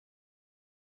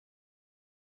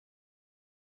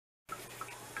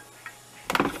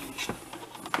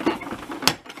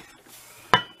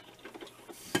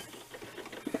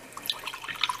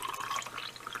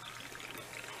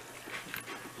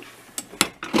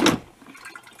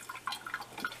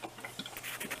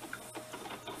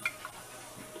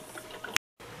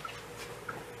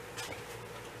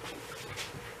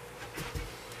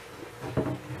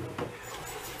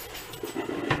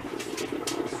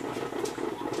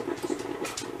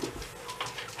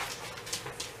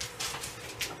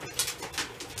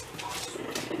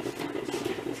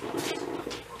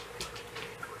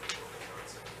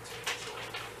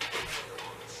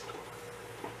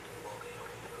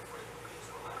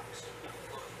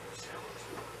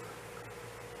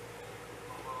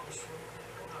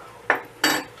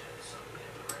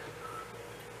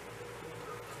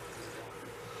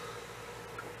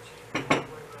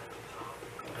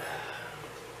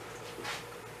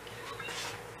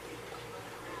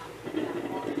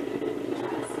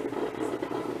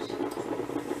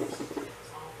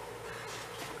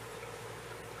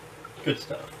Good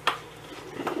stuff.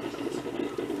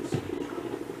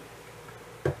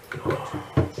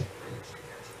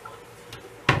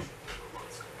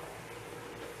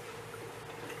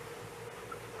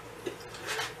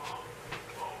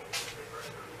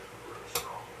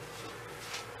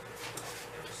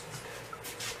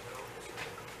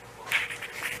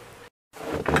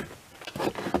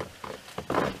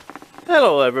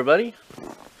 Hello everybody,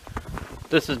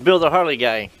 this is Bill the Harley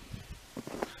Guy.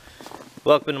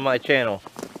 Welcome to my channel.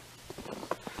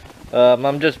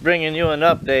 I'm just bringing you an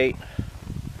update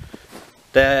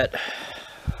that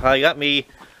I got me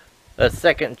a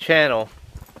second channel.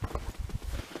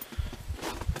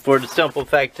 For the simple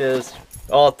fact is,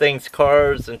 all things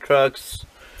cars and trucks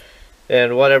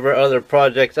and whatever other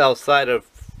projects outside of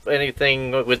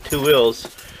anything with two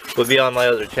wheels will be on my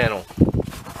other channel.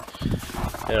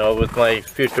 You know, with my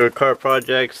future car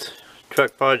projects,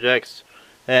 truck projects,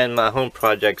 and my home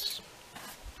projects.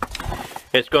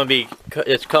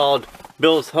 It's called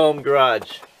Bill's Home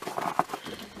Garage.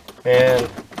 And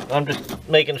I'm just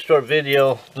making a short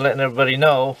video letting everybody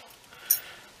know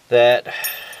that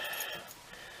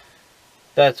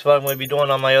that's what I'm going to be doing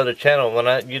on my other channel.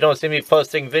 You don't see me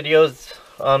posting videos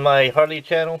on my Harley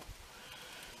channel,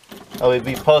 I'll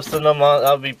be posting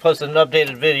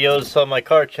updated videos on my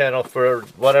car channel for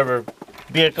whatever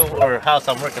vehicle or house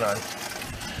I'm working on.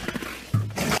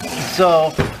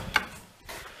 So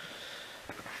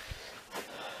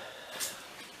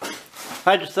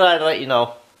I just thought I'd let you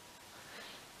know.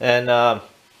 And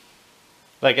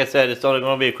like I said, it's only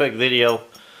going to be a quick video.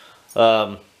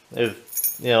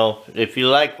 If you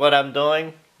like what I'm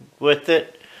doing with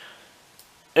it,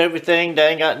 everything that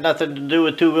ain't got nothing to do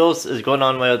with two wheels is going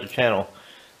on my other channel.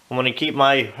 I'm going to keep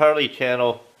my Harley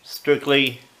channel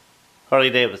strictly Harley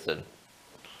Davidson.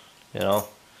 You know,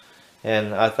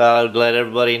 and I thought I would let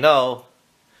everybody know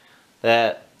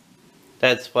that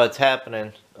that's what's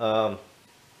happening. I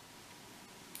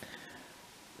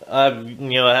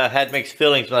had mixed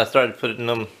feelings when I started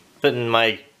putting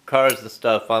my cars and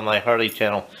stuff on my Harley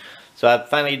channel. So I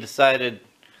finally decided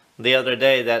the other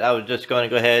day that I was just going to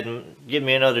go ahead and get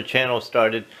me another channel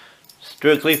started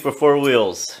strictly for four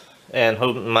wheels and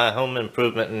my home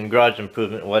improvement and garage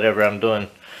improvement, whatever I'm doing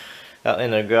out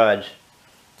in the garage.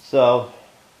 So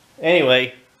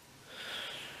anyway,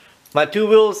 my two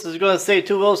wheels is going to say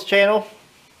two wheels channel.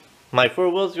 My four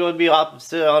wheels is going to be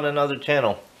opposite on another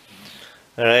channel.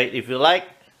 Alright, if you like,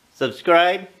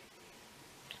 subscribe,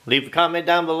 leave a comment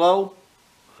down below.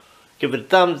 Give it a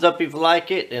thumbs up if you like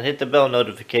it, and hit the bell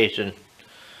notification.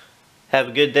 Have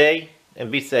a good day, and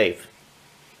be safe.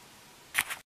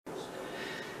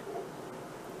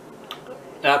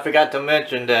 I forgot to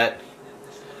mention that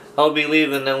I'll be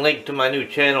leaving a link to my new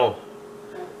channel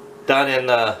down in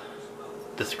the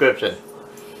description.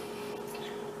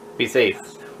 Be safe.